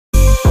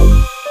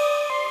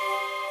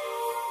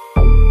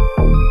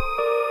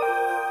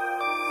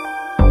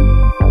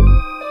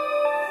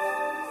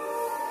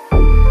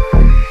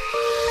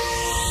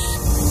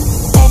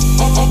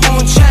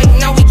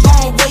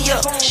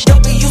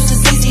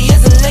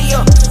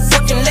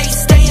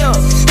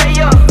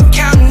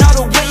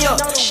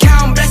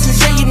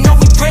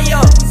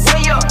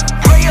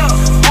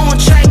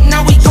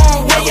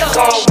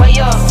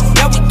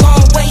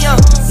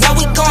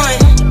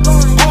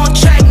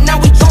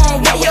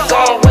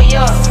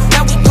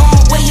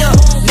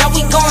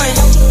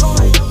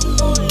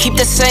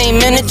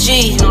same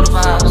energy.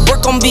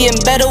 Work on being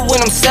better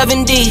when I'm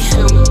 70.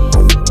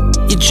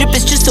 Your drip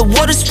is just a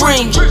water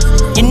spring.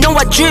 You know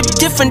I drip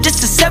different, just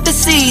the 7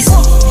 seas.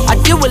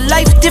 I deal with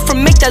life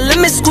different, make that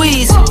lemon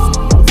squeeze.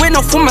 Went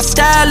off for my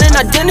style and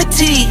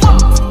identity.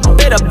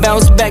 Better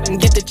bounce back and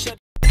get the check.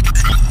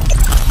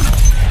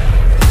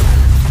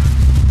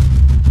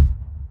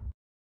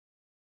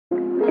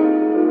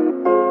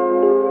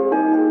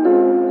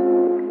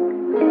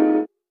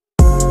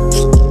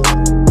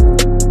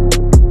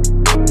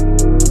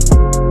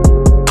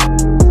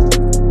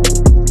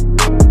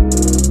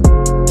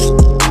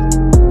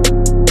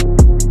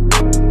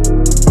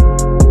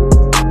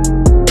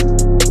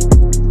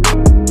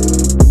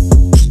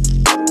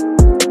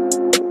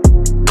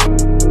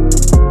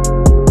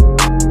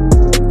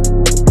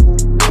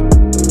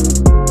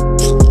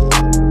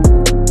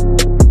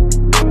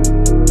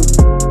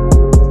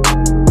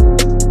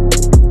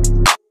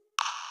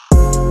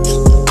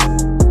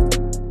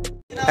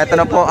 Ito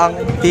na po ang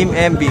Team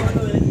MB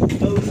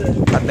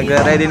at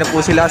nagre-ready na po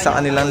sila sa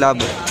kanilang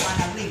labo.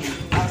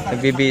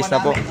 Nagbibihis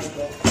na po.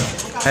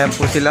 Ayan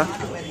po sila.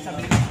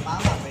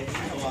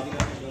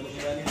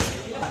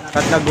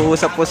 At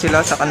nag-uusap po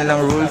sila sa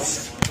kanilang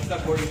rules.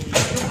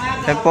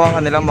 Ayan po ang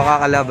kanilang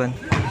makakalaban.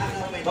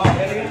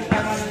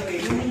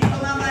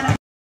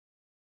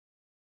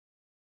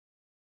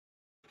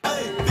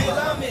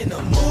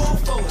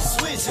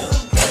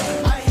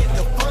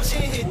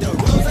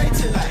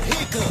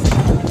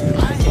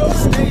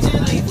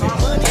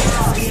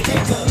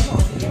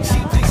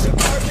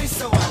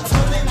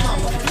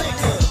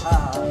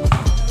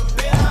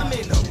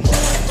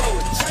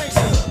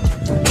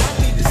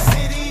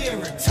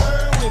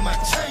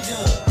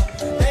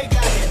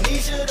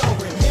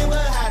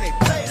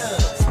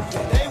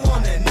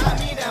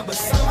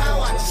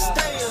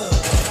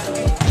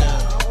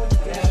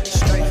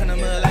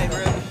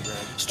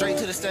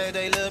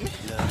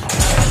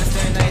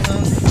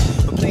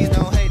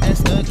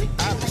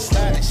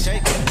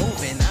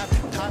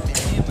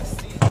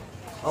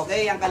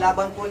 Okay, ang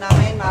kalaban po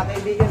namin, mga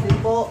kaibigan din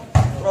po,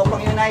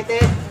 Tropang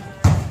United.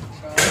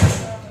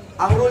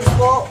 Ang rules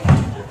po,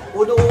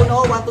 1-1,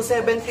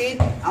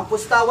 1-17, ang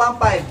pusta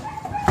 1-5.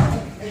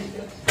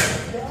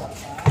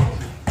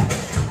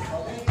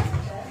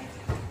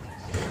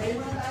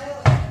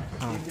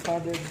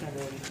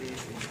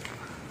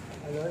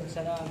 Lord,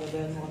 sana ang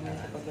gagawin mo kami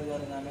sa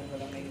pagkagawin namin,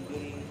 walang may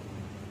injury,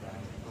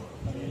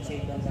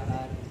 mag-save lang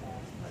lahat.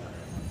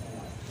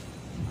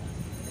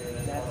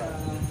 Lahat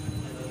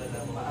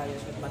ng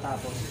maayos at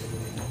matapos.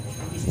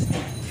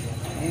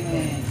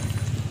 Amen.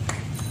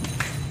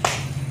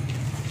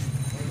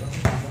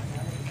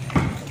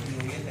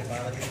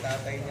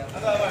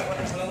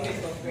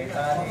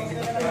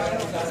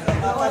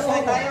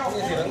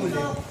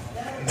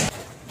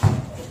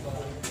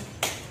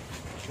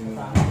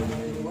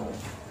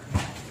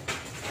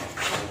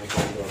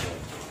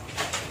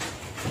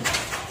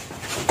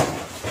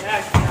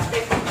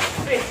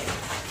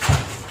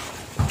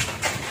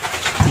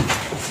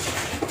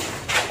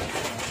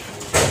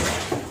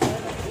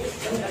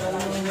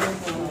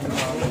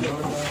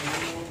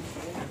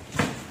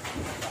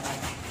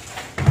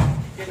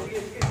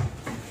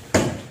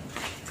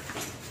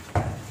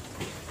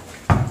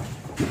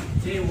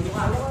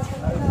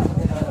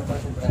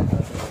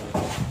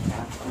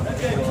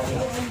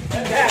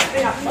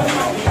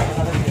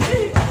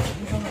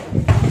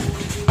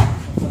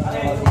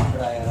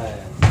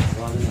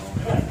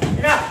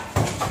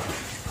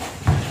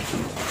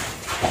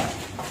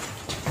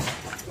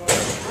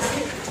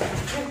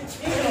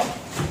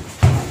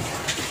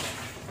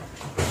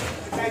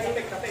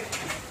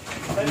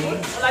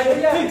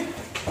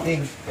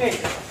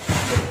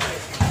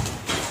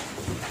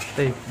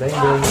 Tape, dahil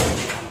boy.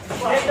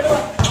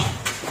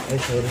 Ay,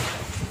 sorry.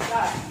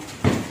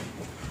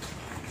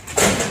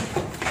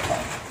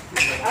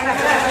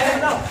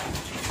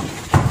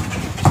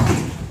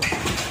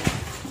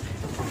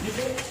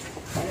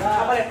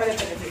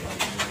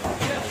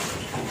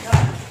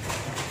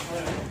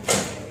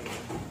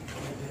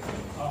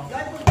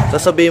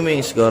 Sasabihin mo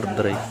yung score,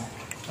 Dre.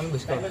 Ano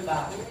score?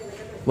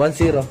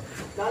 1-0.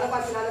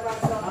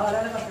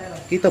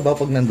 Kita ba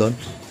pag nandun?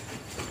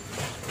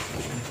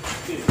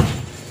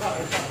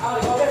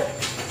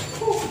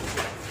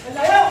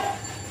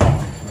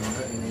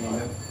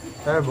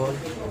 Airball.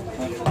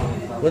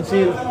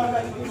 1-0.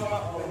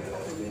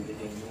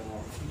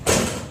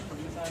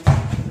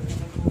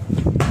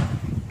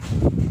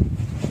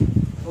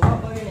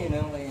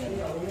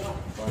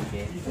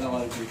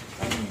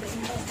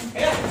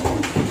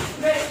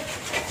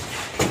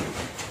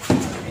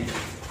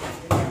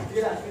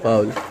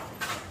 Foul.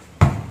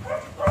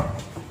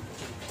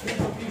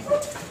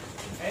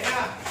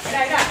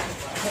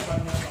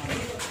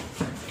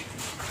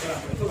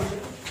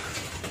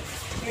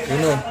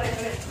 Sino?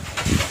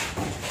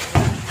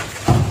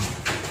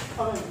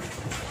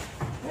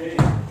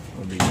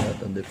 Mabigat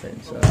ang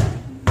depensa.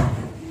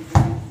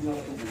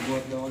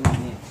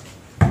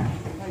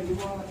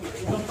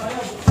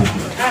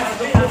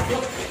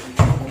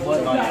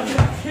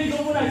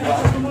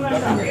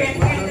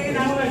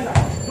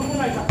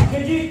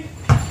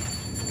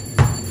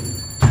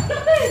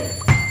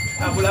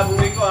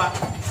 Bulabugin ko ah.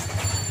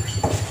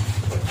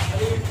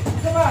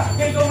 Dito ka,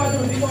 Jay, dito ka,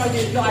 Jay. Dito ka,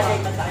 Jay. Bala.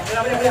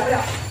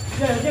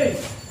 Jay.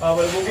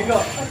 Bulabugin ko.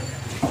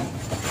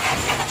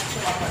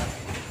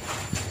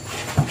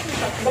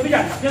 Tabi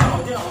dyan. Diyan ako.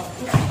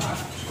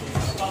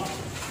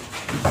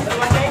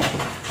 Dalawa tayo,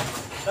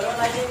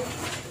 Jay.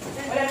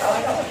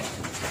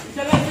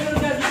 Isa lang, dito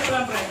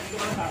lang, pre. Dito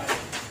ka lang sa akin.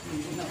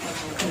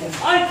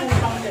 Ay,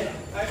 putang Jay.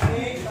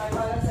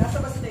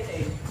 Nasa ba si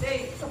Tay? Tay,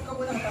 stop ka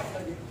muna.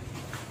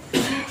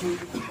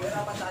 Wala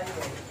pa tayo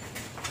eh.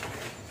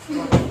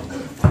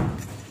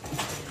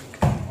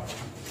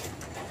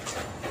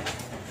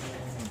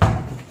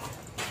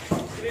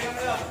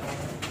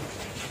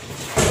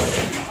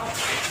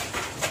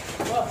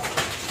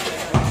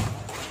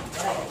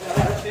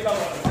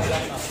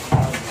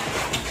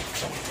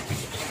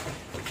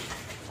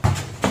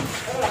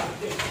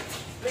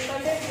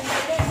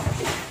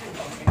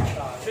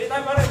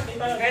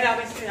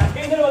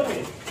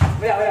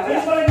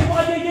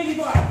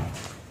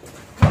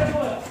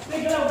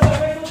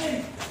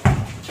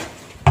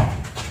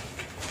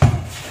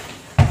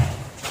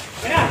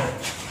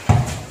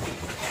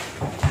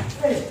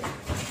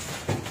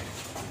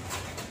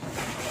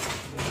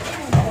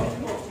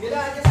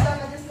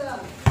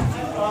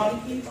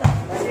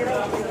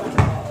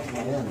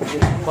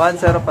 One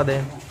zero pa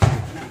din.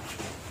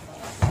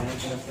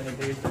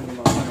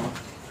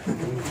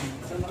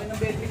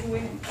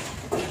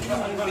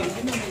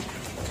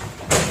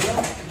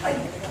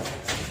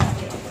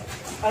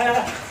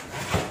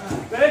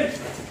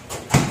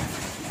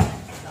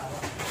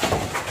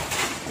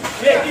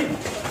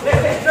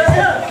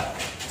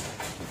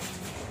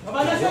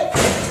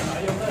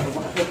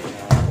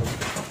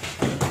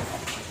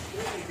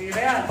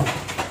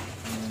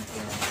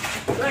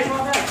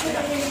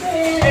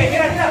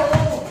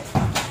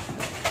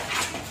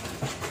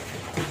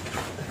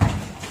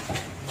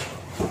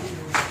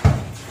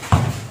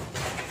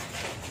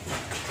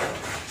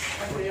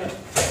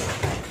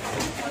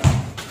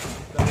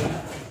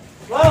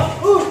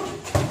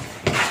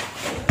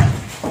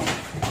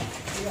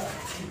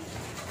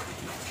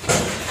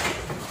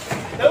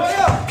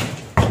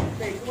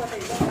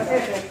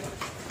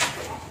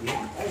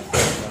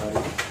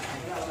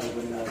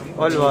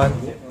 All one.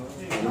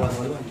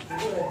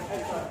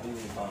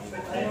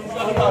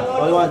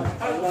 All one.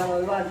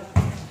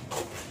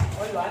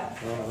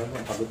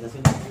 Pagod na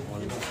sila.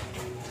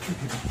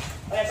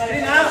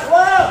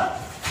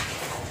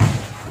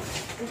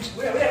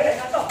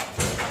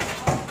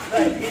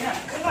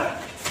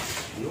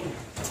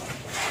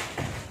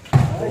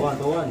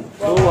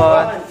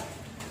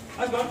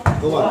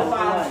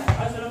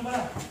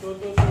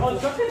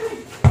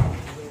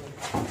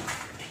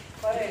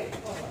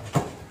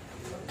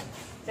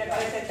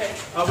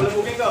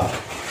 Bulabugin ko.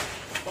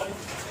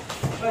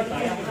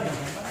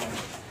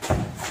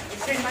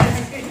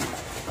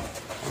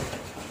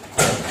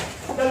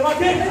 Dalawa,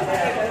 Jay.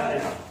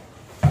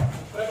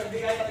 Pero hindi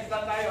kayo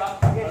takislan tayo ha.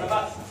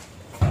 Malabas.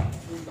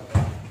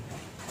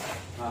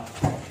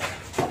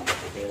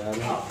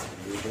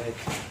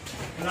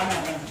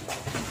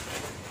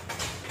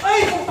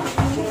 Ay!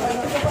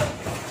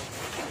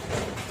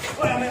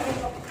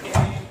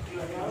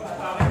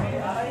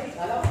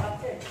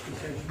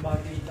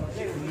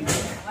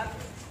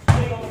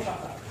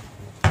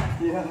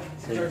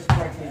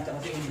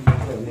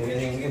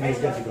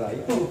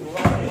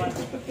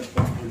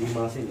 Hindi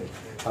masin eh.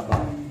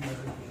 Tabang.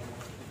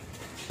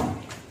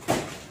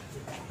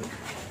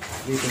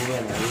 Dito mo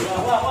yan.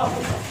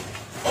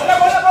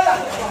 Bola!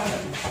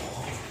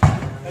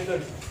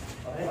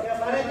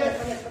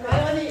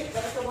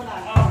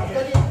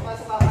 Dali,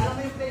 pasok ka. Alam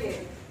mo yung play eh.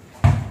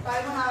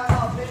 Tayo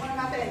muna, play muna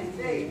natin.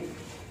 Jay.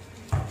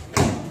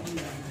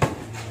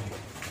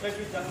 Wala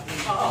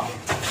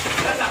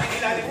sa akin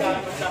ilalim ka.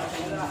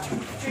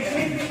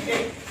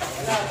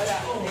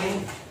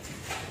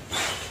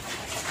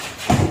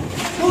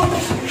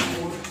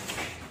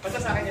 Basta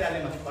sa akin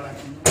ilalim mas parang.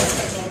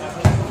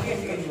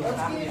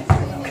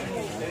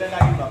 Sila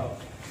lagi ba ako?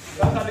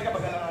 Ikaw sabi ka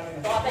pag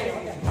alanganin.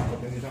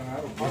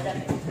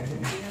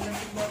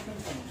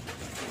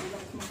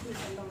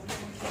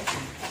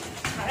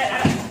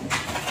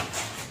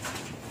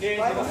 Okay,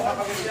 hindi mo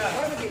makapagod siya.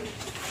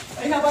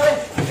 Ay na, pare.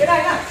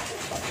 Kaya na.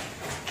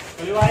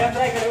 Kaliwa yan,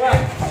 Try. Kaliwa.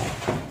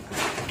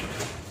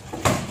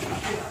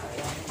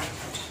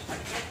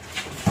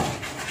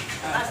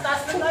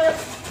 Taas na tayo.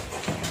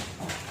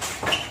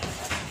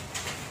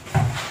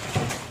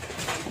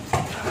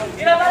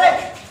 Gila, pare.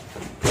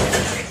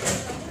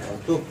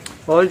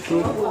 All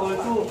two.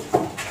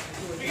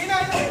 Sige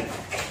na, ito.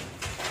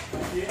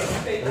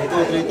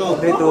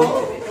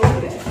 3-2.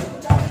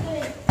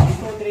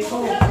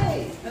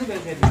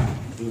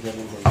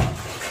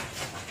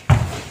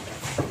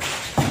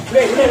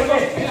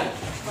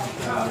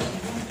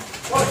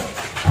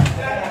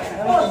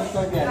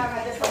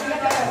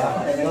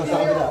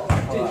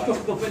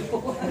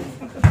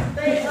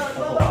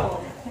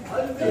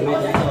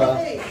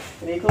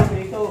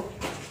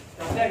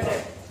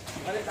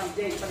 Balik lang,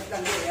 Jay. Balik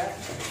lang,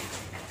 Jay.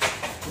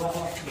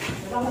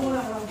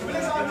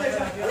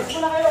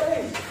 na kayo,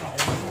 eh.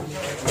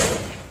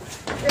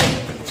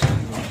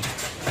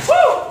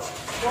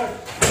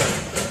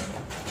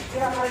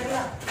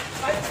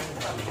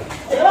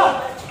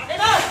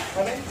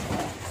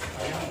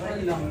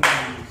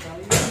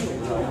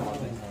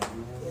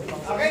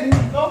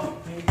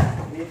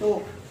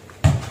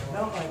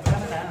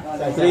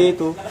 Three,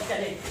 two.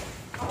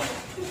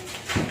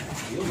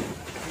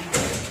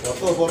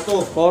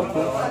 4-2.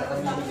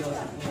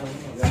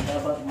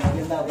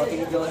 Maganda, pati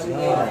ni Diyos.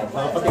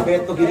 Baka pati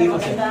Beto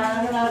ginimas eh.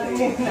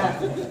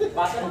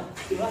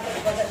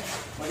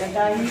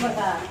 Maganda himas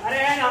ha. Ano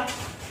yan ah?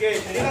 Okay,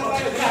 hindi lang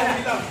tayo.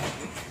 Hindi lang.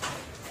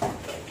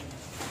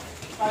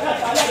 Pala.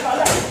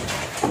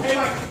 Okay,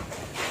 Mark.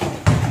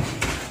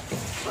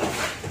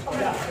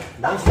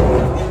 Nice.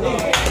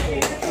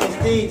 Nice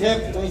day, Jeff.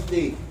 Nice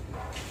day.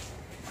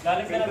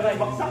 Galing ka na ba?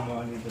 Baksak.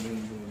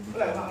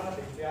 Wala,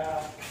 makakapit.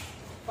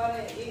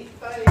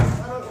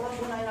 Huwag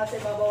muna natin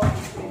babawa.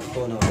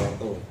 Ito na,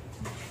 ito.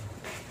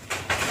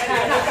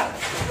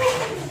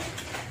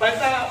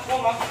 Basta po,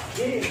 Mark.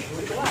 Okay.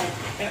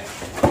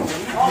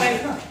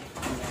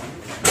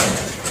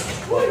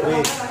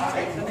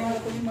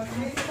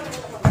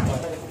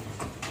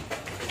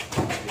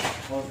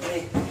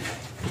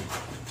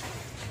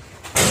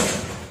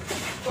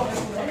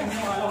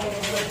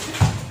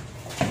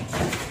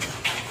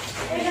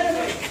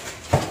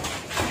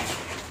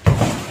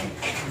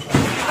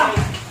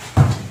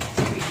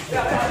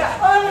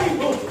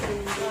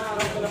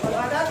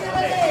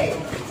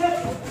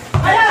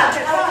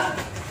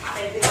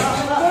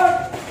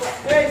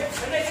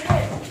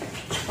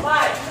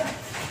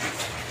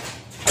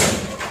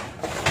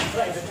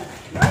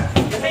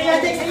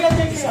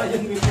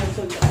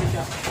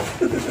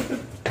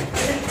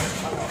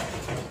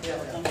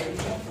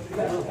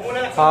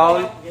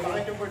 Foul.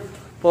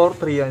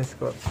 4-3 yan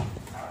score.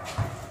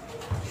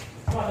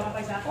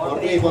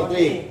 4-3.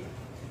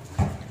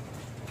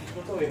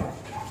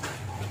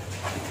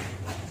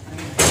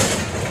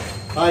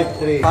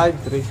 5-3.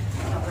 5-3.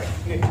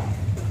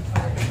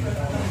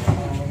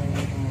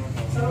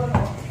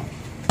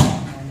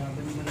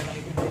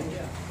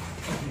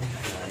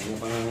 Ano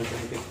pa nga ito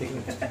yung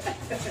 15?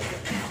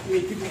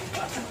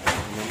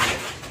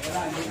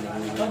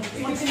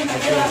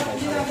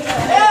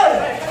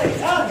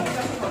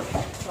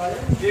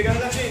 Hindi ka na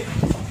lang, Jay.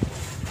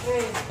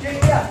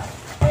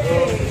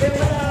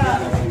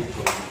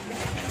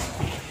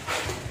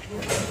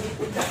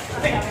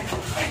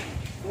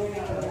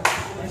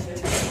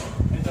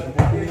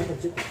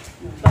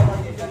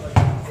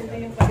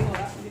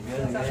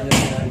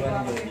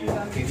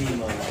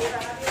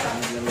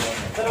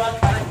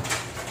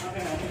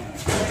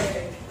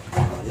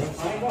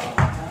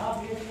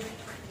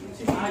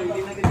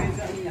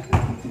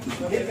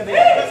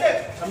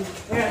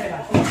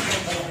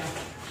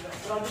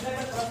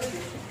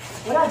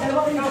 Wala,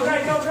 dalawa kayo.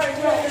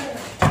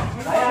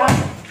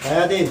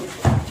 Kaya din.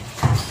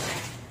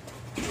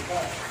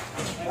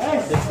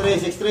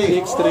 6-3.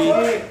 6-3.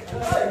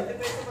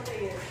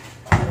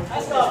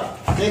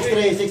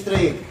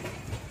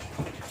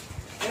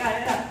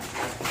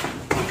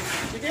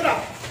 Sikira.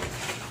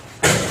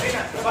 Ayun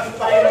na, labas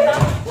tayo na.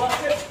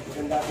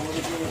 Ganda po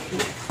ulit yun.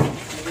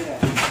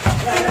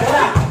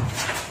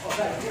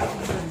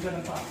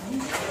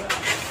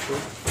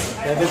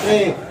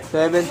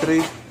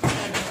 7-3.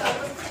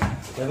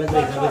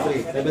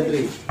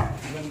 7-3.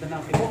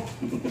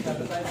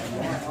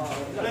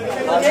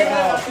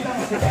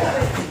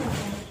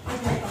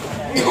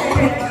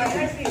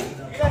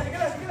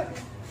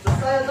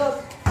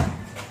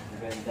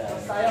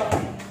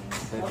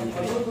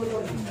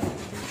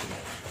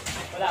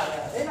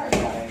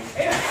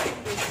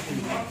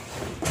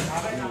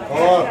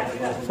 Four.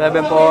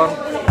 7-4.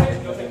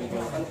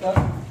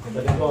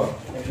 7-4.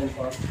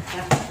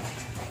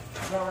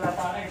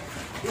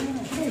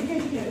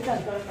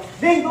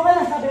 Ding, doon ka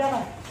na, sabi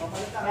naman.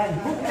 Yan.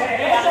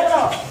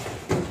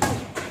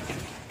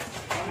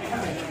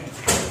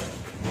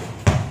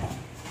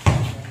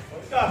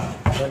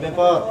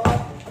 7-4.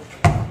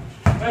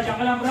 Bray, siya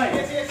ka lang, Bray.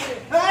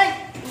 Hey!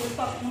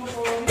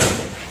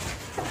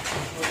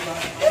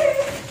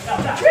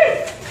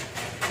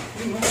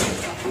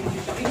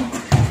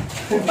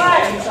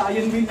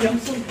 Sayang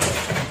Williamson.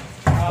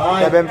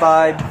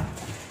 7-5.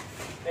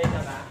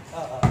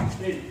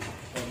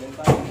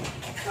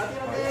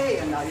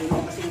 Ang layo mo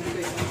kasi hindi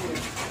kayo.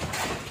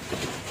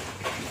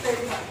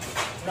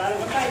 Laro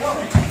ka tayo.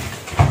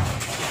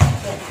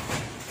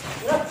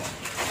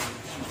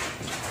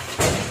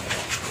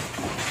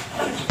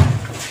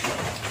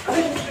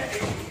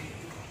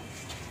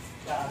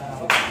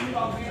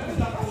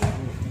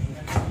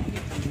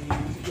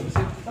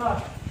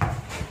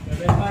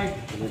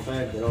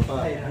 Dalawa pa.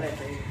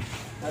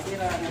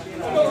 Natira.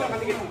 Ito,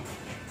 nakatigil mo.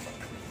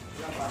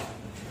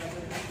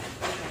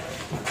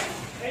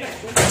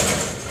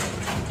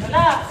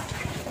 Wala!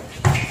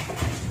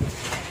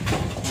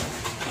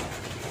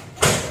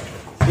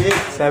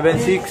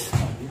 7-6.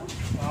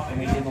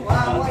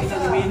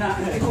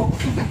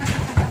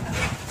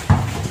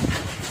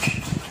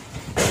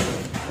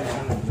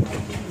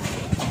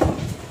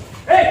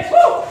 Hey!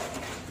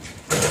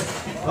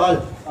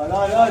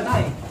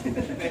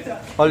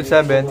 All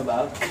 7.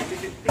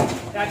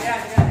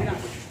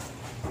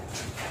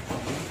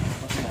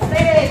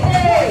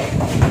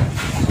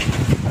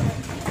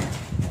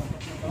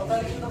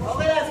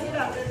 Okay lang, sige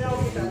lang.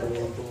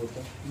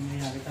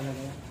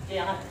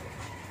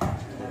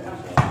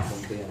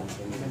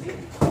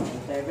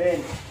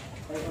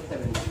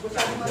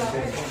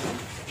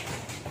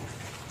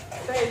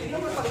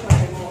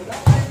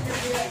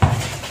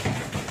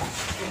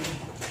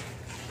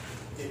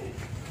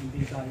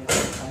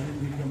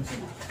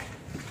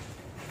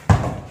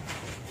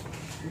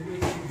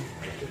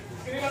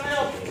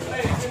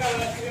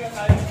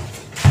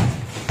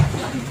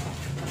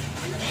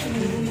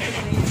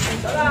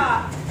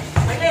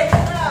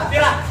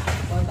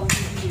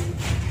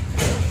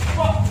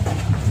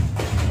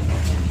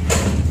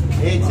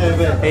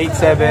 Eight,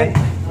 7.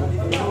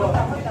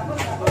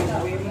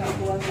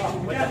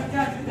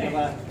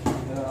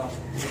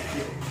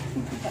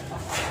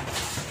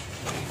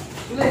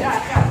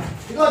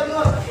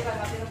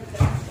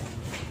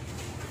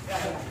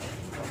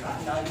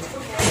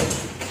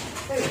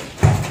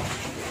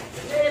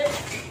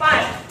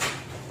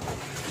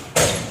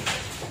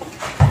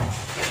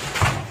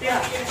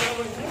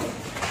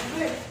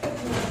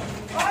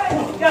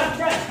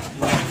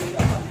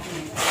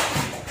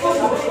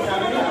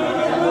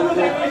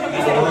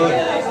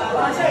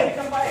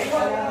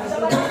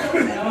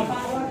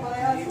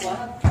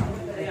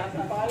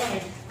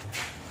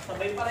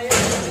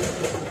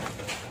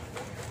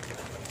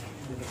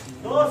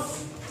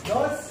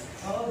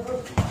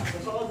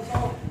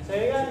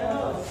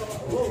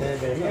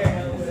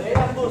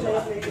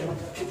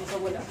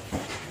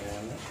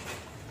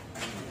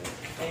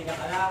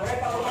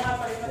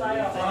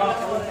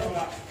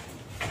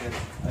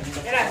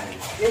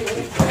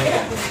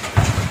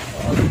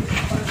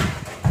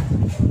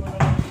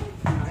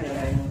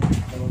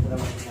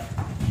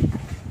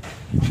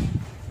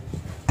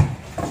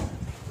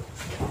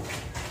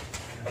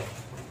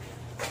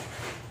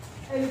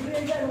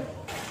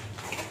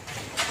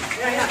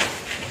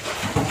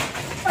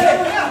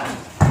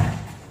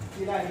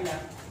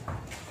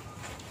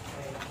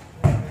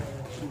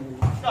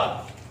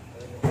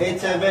 Eight,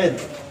 7.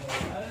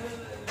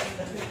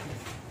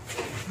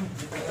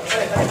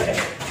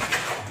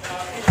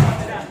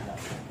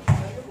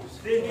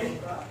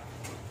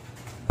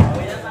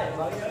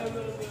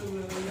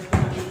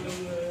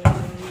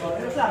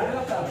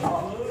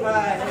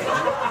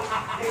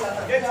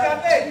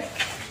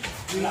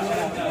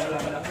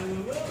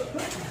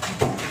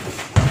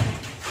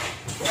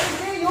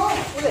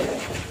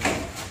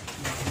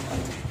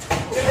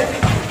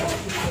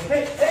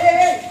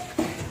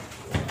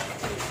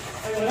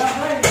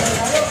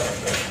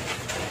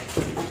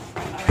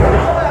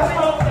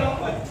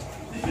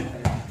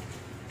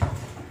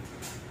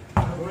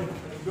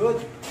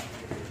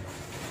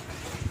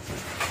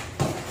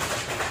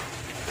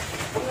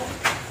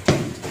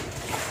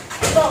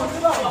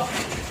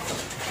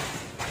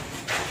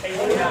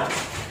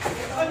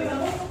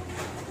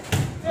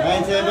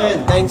 Nine,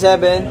 7.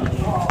 9-7.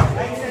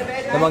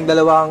 Namang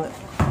dalawang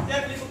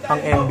ang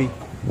MB.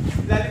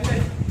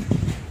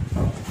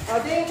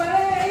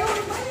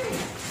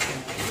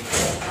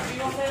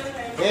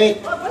 Eight.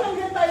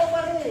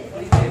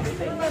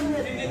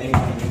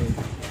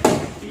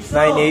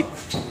 9-8.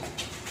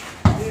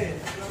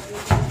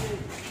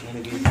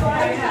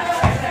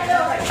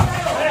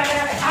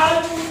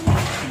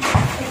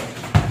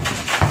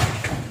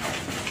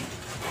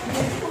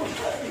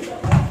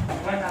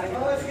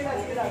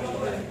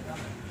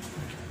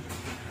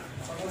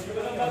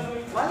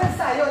 Balance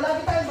tayo,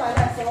 lagi tayong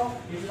balance. So,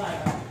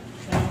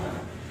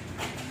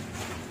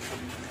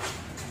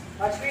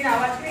 watch screen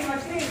na, watch screen,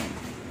 watch screen.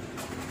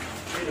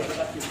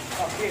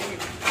 Okay.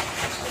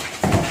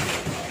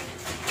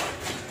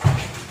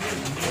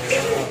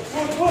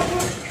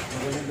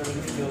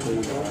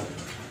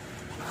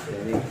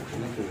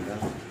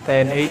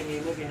 10-8.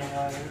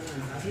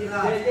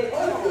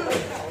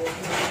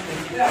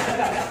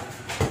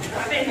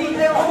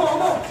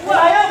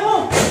 Ayaw mo!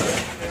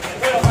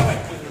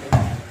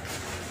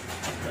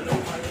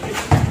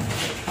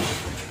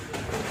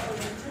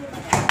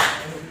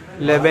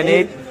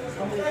 11-8.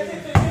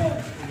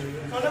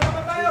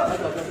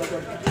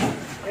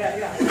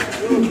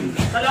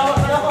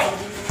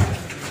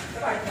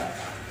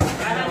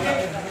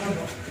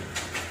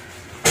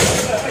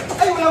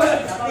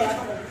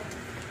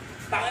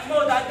 Tangan mo,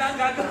 daan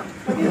gago.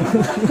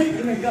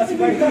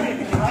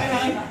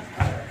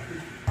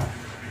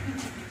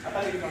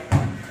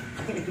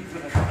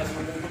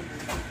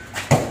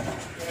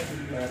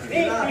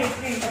 Sino?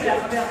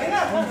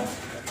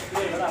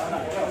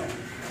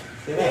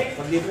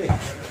 Pag-libre.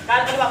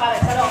 Kala ba kala?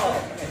 Salo ko.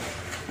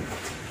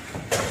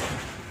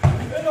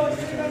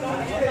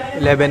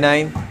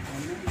 11-9.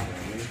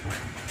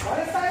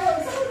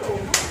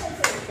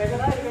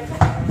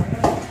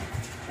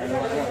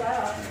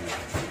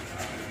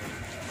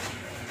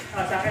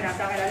 Sa akin,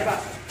 lalo ba?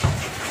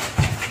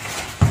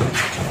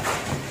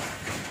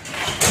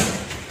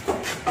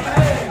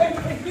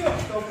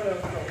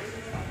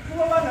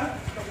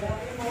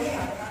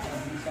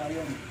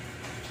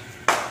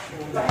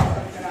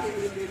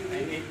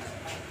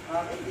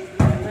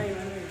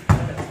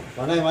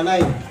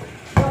 Manay.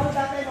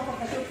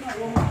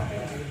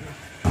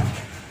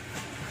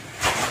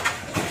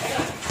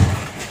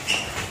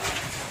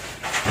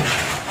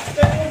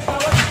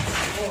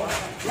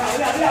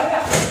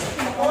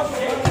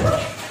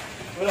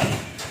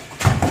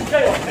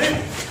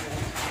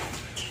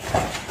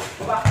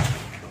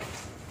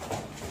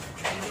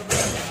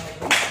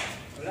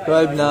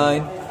 Twelve,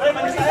 9.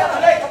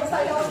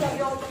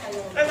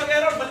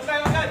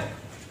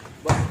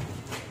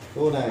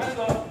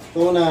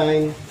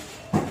 Tunay.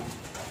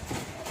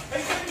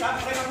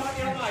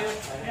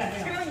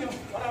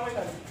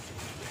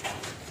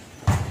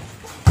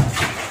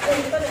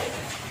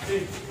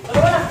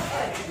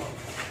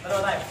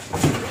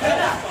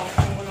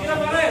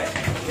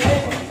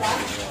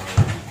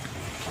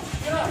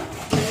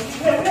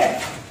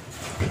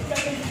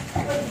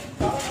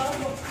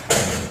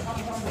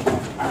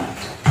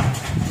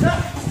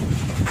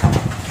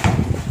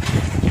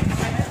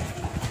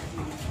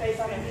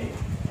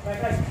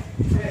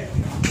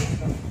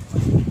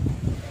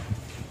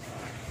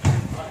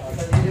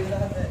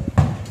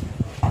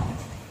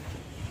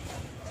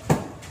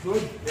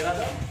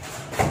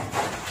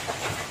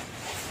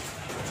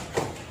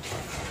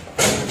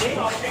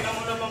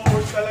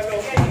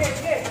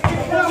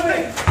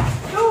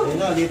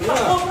 Dito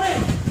na.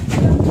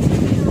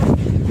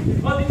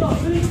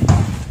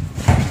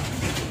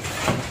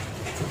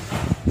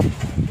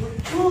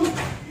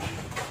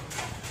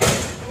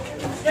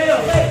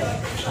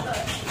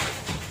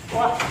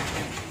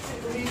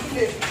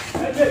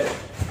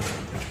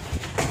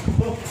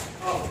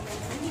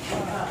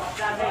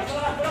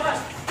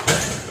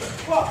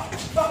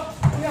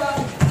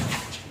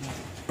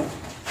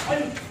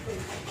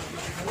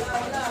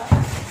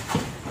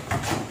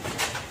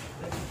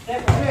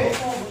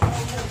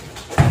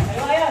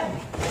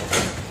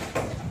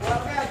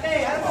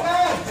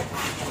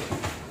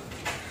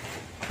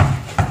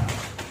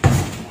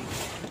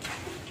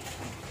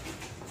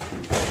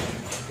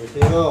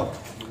 Zero.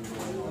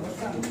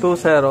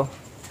 2-0.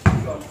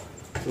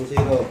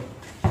 2-0.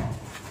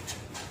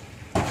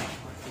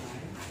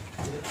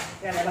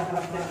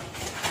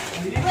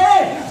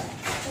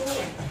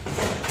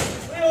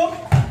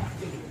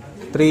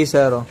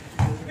 3-0.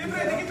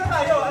 Siyempre, nakita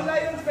tayo. Ang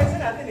layo ng depensa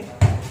natin eh.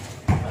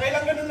 Okay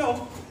lang ganun,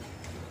 no?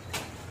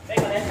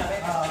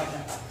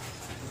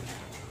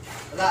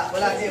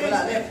 Wala,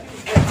 left.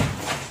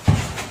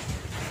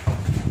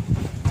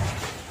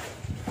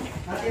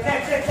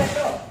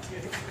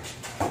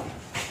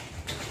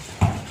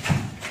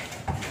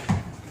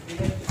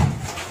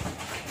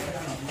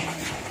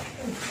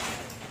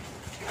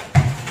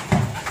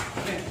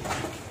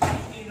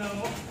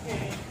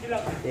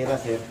 Tira,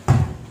 sir.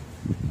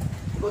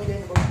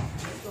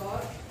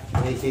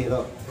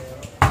 3-0.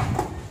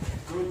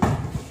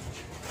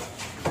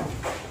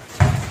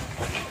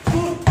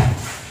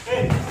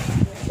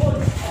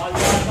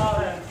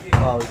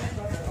 Foul.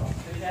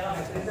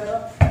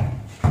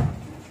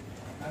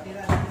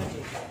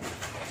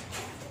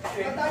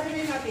 Kantahin mo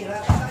yung natira.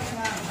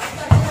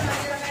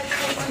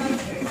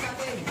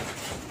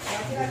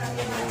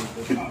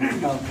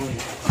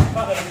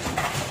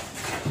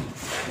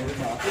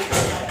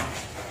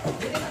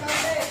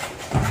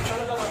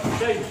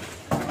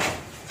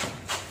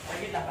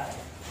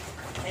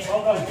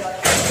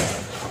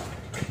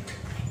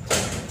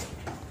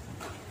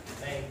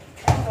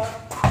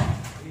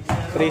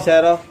 Three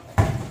 0.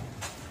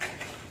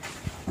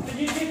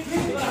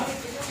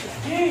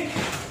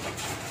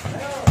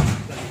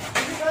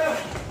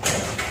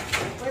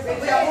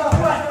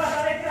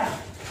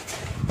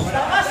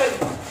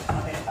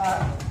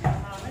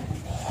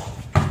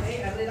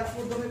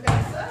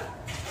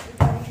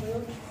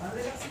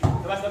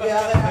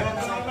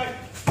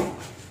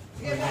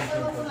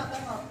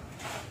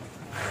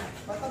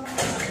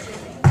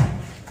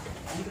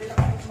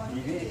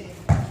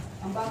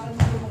 Ang bagal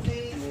mo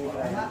lumaki,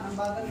 ang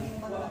bagal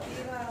mo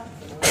manatira.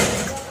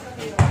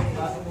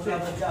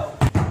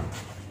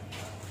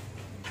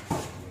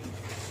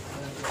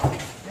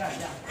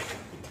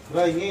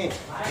 Bro, hingi.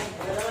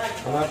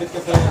 Malapit ka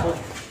sa ito.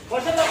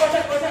 Bosan!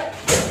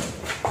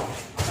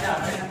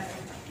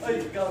 Ay,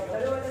 ikaw.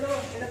 Dalawa.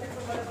 Ilapit mo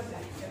palabas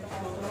eh.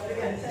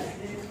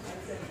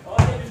 Oo,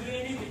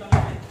 bibigyan ini. Dito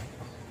natin.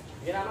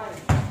 Ginaman.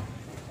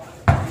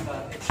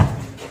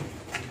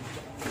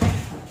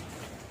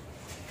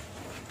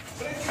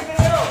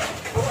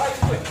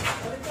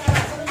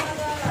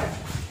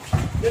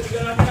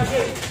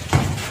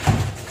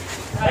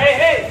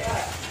 Hey!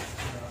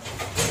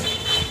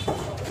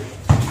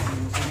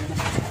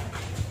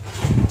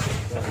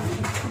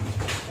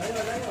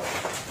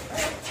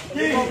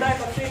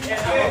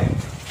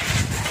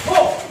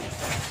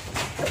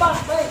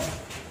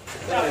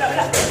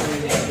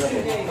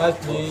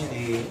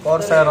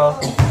 Four 0.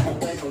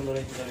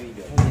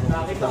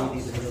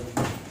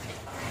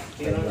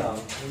 Tira lang.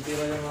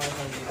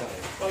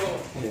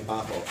 Hindi pa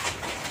ako.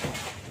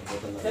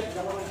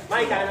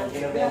 Mike, kanan.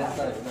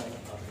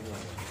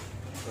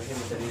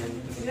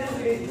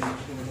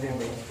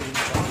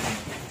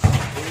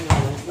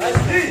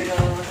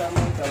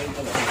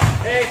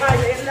 Eh,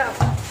 kaya yan lang.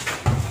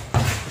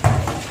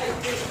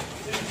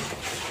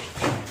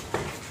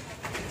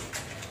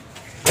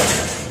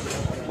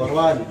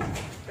 Forward.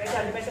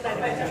 Depensa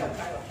tayo.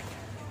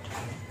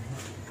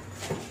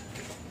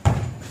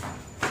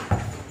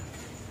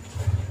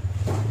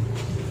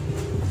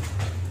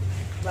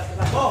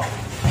 Oh!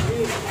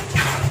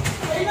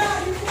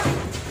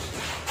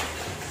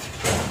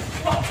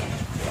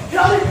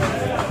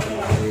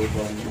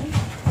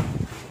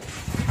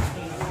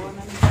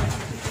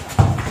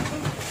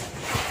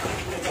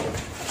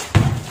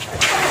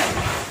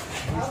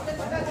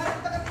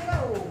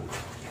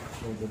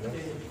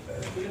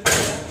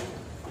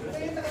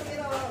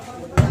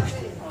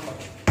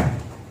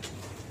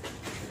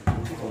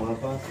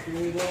 Pumapasok na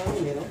yung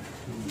gawin, eh, no?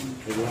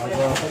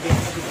 Nagagawa.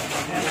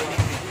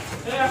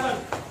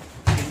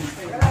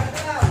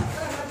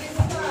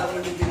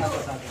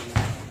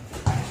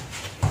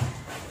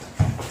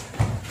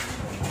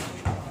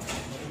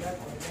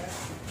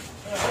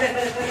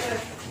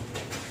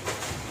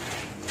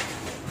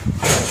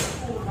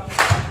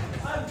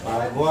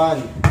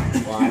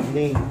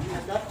 Warning.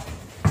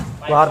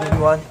 Warning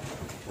 1.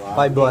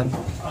 5-1.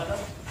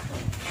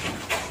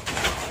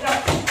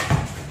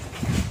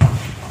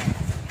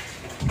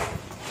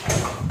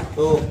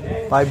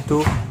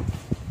 5-2.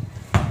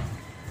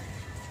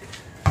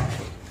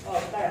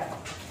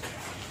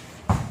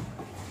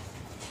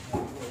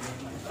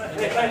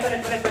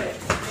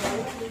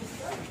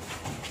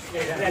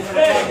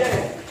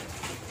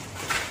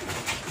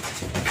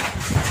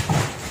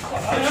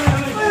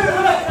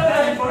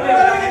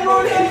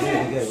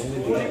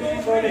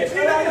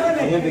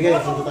 Ano yung bigay?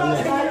 Sundutan na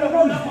eh.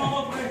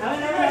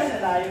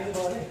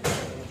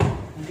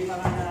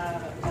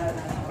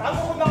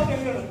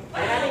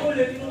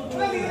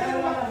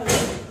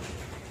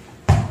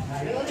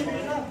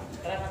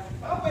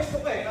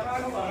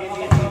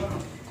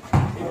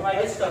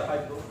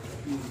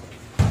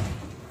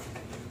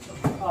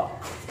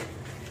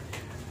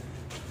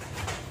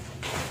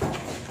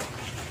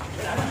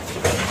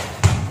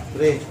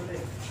 Three.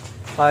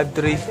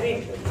 5-3.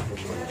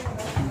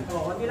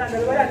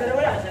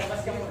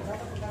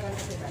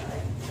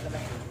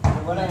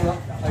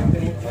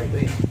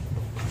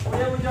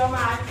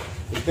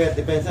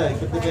 Depensa.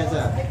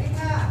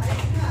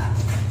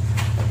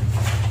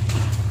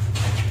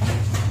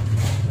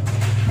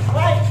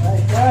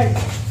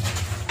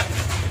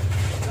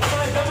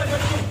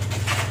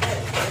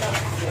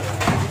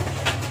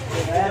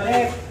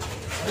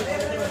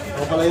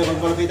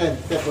 Pagpalapitan.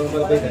 Step,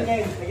 pagpalapitan.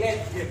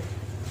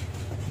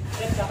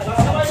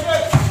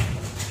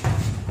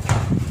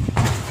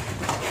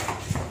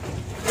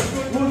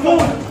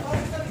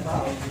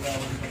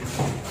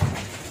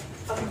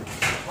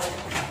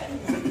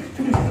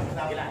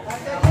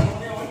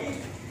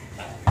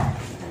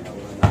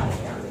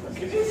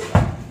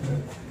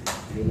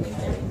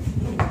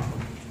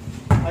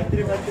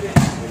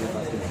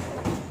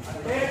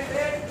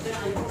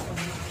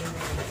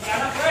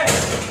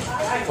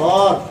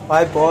 Four.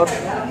 5-4.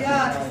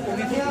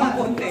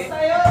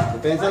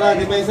 Depensa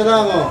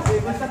lang, oh.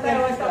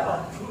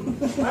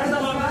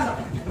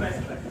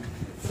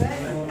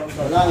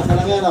 Isa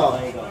lang yan, oh.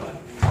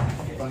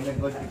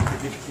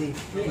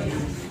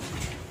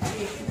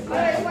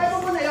 Pare, kumain mo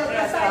muna yun.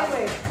 Kasi tayo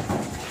eh.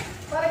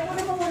 Pare,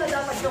 kunin mo muna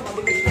dapat yung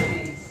mabilis yun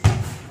eh.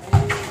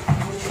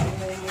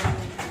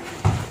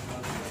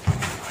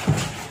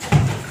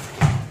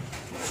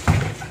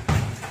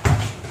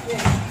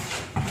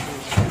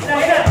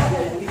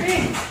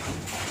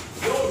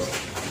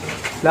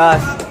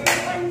 Last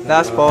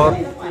 4.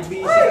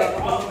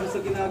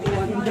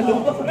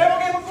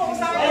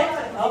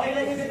 Okay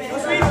lang yun.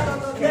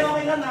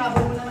 Okay lang,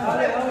 nahabol mo na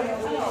naman.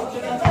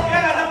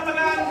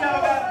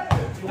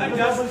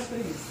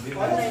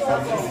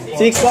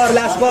 6-4.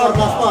 Last 4.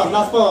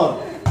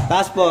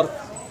 Last four.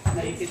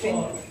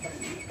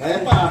 Kaya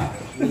pa.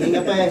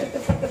 Hihinga pa eh.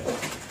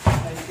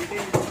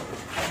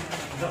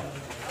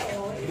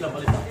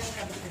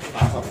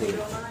 Pasok din.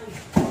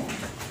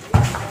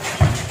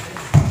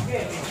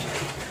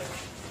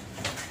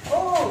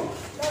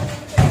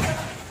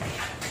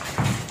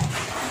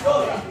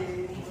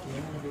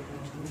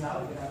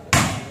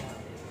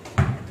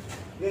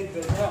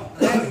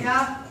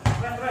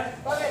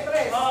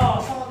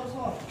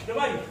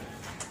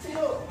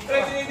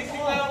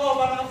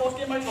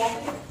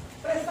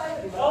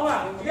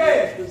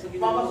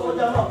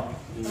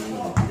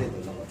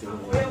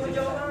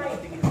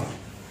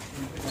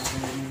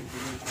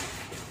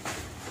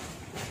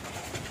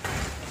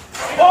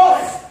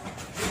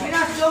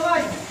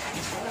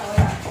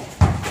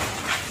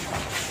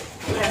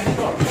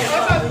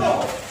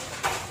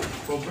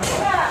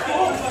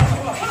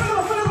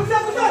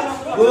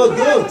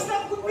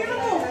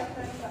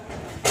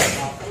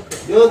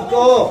 Good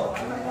ko.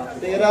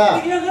 Tira.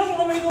 Hindi ginagano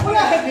mo kamay ko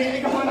pala. Hindi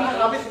ka pa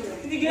nakakapit.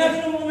 Hindi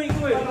ginagano mo kamay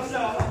ko eh.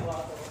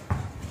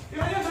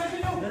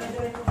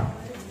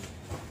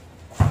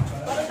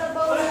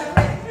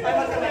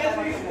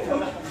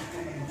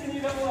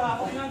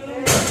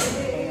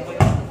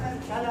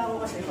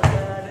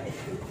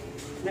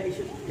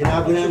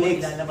 Ginabi na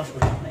next.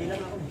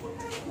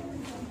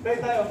 Play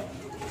tayo.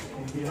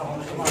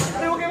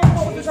 Pero huwag kayo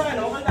mag-focus sa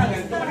ano,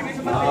 kantangan. Tumalig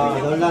kayo sa panahon.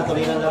 Doon lang,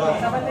 tuloy lang laro.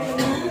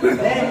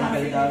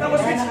 Tapos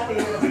switch.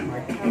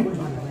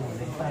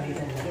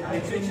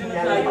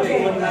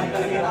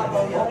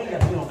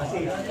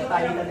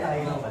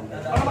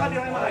 Para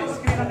makatira kayo maayos,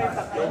 screen na yung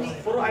takto.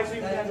 Puro ayos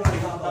yung ginagawa.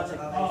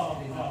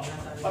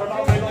 Para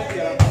makapay lang yung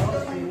tira.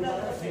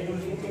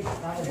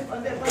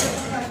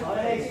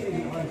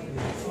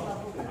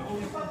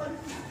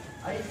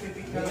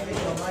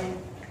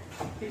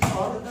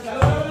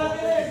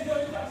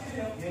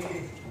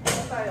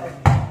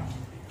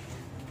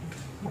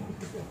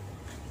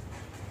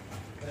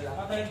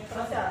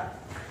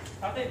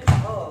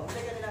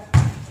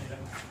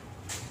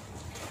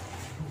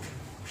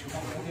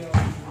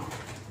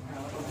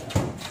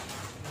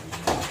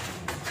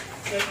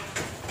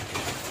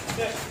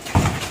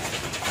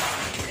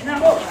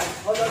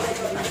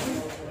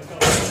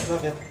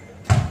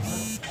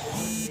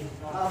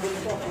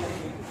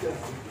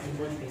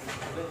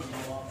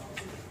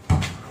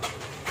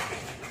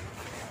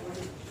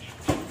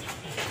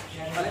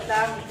 Balik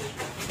lang.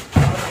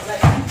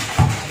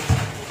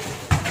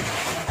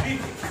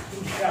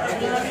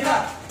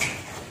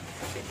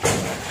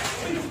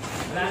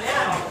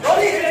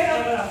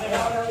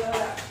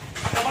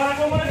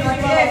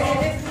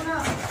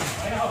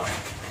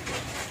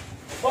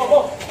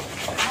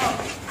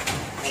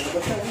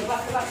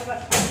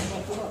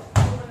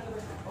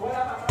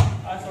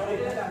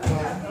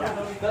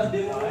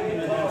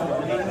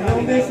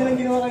 Ang beses lang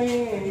ginawa kayo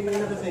hindi na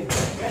ito sa'yo.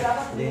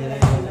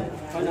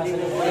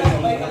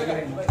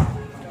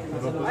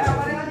 Ayaw,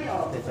 pareha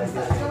niyo.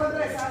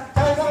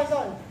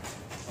 Saan?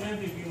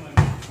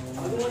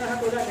 Muna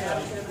hatulan eh.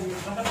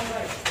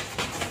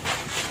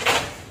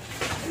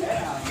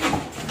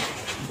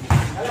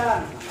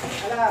 Alam.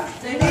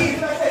 Hindi.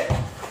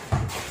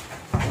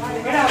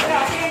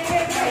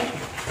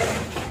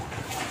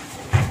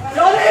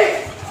 Loli!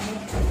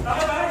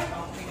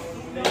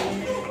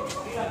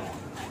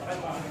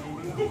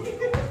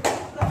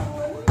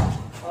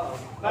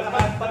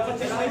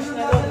 Pag-switch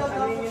na doon,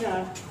 ano yun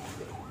na?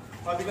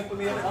 Pabigat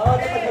pumira. Oo,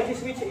 dapat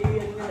mag-switch.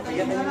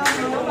 Ayan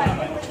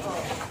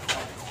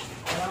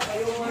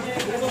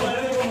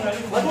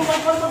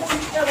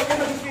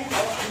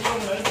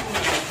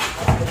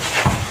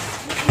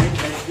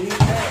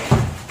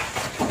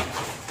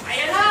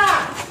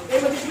na! Okay,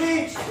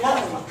 mag-switch!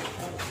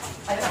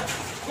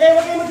 Yeah,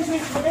 wag kayo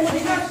mag-switch! Wag kayo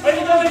mag-switch!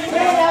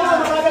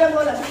 Matagal ang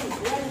bola.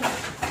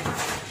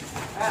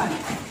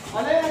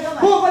 Ano yun ang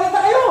gamay? Balik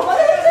na kayo!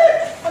 Balik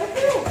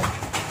kayo!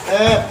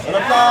 Sep!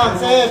 Harap lang!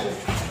 Sep!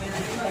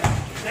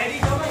 Ready,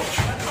 gamay!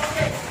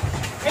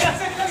 Kaya,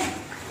 set lang!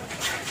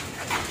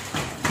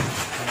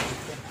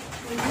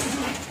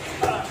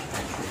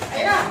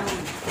 Ayun na!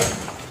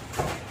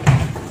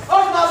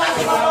 Oh,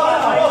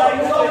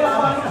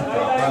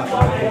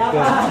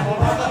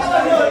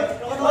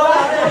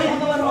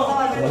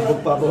 Malbog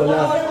pa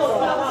bola.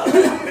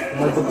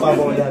 Malbog pa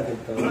bola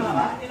dito.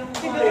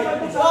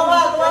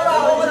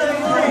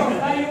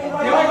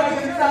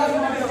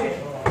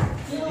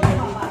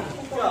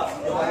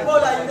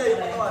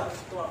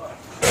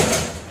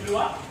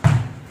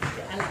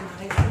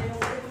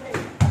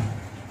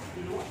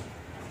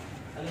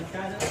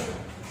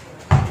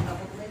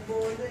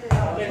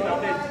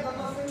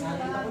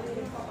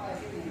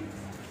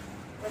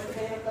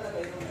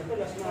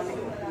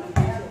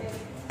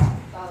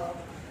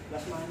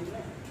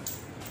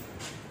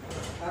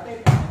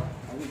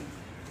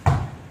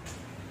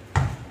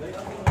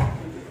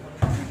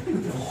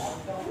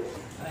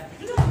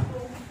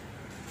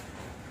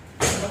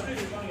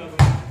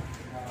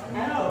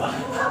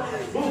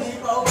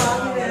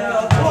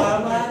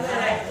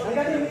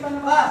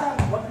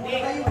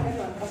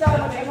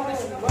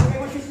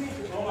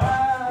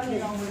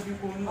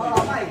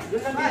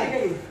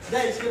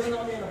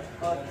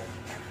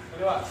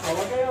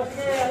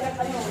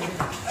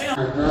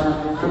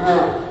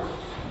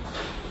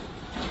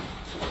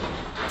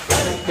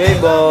 Okay,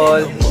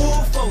 ball.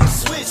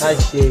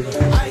 Nice game.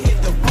 I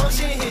hit the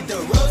function, hit the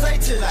rose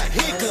till I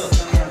hiccup.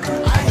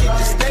 I hit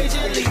the stage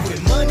and leave with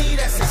money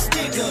that's a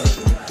sticker.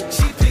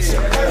 She picture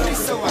perfect,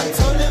 so I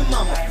told him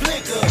I'm a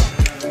flicker.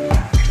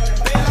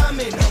 Then I'm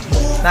in the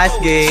mood. Nice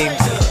game.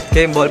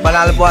 Game ball.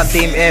 Panalo po ang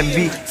Team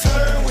MB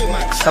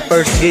sa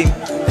first game.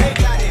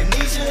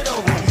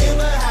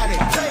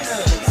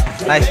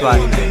 Nice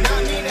one.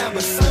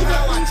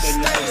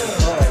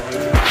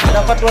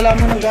 Dapat wala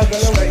mo nang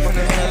gagalaw.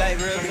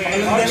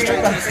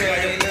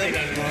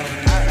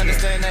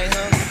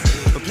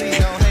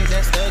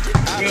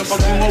 Pag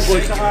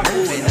bumubol, saka ako.